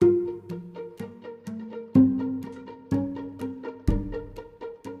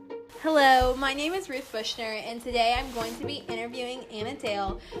Hello, my name is Ruth Bushner, and today I'm going to be interviewing Anna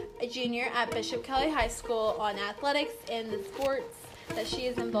Dale, a junior at Bishop Kelly High School, on athletics and the sports that she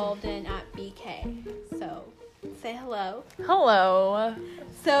is involved in at BK. So, say hello. Hello.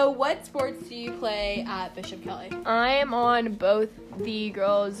 So, what sports do you play at Bishop Kelly? I am on both the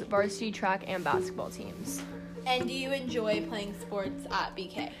girls' varsity track and basketball teams. And do you enjoy playing sports at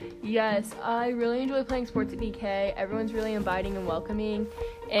BK? Yes, I really enjoy playing sports at BK. Everyone's really inviting and welcoming,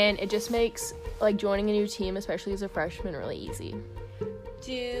 and it just makes joining a new team, especially as a freshman, really easy.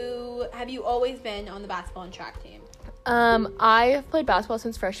 Have you always been on the basketball and track team? I have played basketball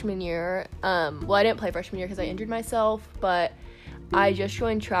since freshman year. I didn't play freshman year because I injured myself, but I just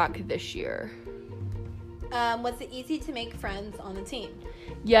joined track this year. Was it easy to make friends on the team?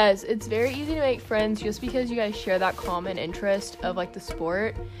 Yes, it's very easy to make friends just because you guys share that common interest of the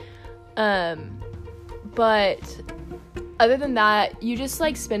sport. But other than that, you just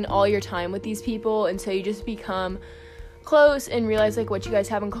spend all your time with these people until you just become close and realize what you guys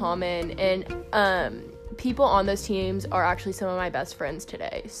have in common. And people on those teams are actually some of my best friends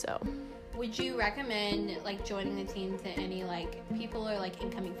today. So would you recommend joining the team to any people or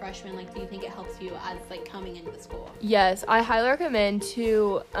incoming freshmen? Do you think it helps you as coming into the school? Yes, I highly recommend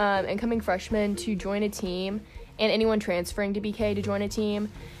to incoming freshmen to join a team, and anyone transferring to BK to join a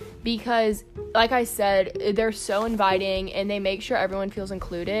team, because like I said, they're so inviting and they make sure everyone feels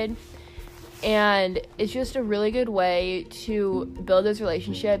included, and it's just a really good way to build those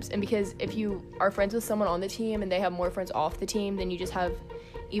relationships. And because if you are friends with someone on the team and they have more friends off the team, then you just have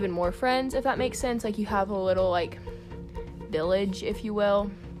even more friends, if that makes sense. You have a little village, if you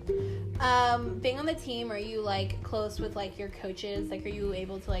will. Being on the team, are you close with your coaches? Are you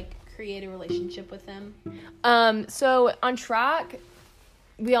able to create a relationship with them? So on track,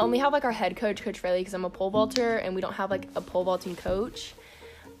 we only have our head coach, Coach Fraley, because I'm a pole vaulter, and we don't have a pole vaulting coach.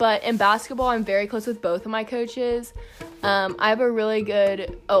 But in basketball, I'm very close with both of my coaches. I have a really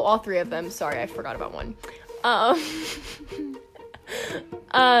good all three of them. Sorry, I forgot about one.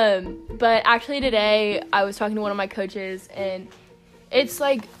 But actually today I was talking to one of my coaches, and it's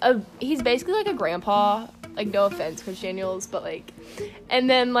he's basically a grandpa, no offense, Coach Daniels, but and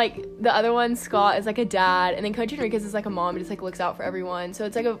then the other one, Scott, is a dad, and then Coach Enriquez is a mom who just looks out for everyone. So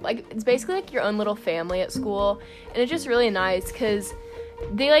it's it's basically your own little family at school, and it's just really nice because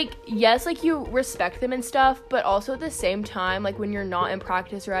they yes, you respect them and stuff, but also at the same time, when you're not in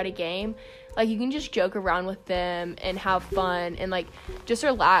practice or at a game, you can just joke around with them and have fun and just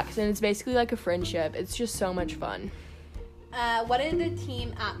relax, and it's basically a friendship. It's just so much fun. What is the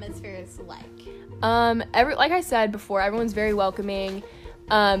team atmosphere like? Like I said before, everyone's very welcoming.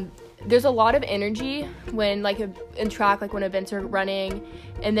 There's a lot of energy when in track, when events are running,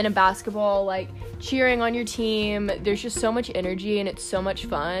 and then in basketball, cheering on your team. There's just so much energy and it's so much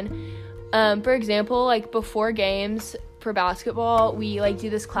fun. For example, before games for basketball, we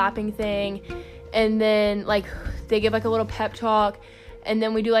do this clapping thing, and then they give a little pep talk, and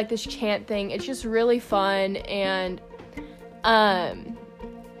then we do this chant thing. It's just really fun, and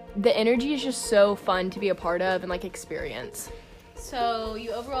the energy is just so fun to be a part of and experience. So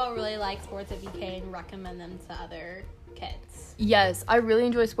you overall really like sports at BK and recommend them to other kids? Yes, I really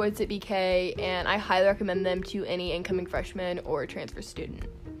enjoy sports at BK, and I highly recommend them to any incoming freshman or transfer student.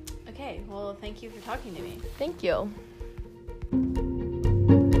 Okay, well, thank you for talking to me. Thank you.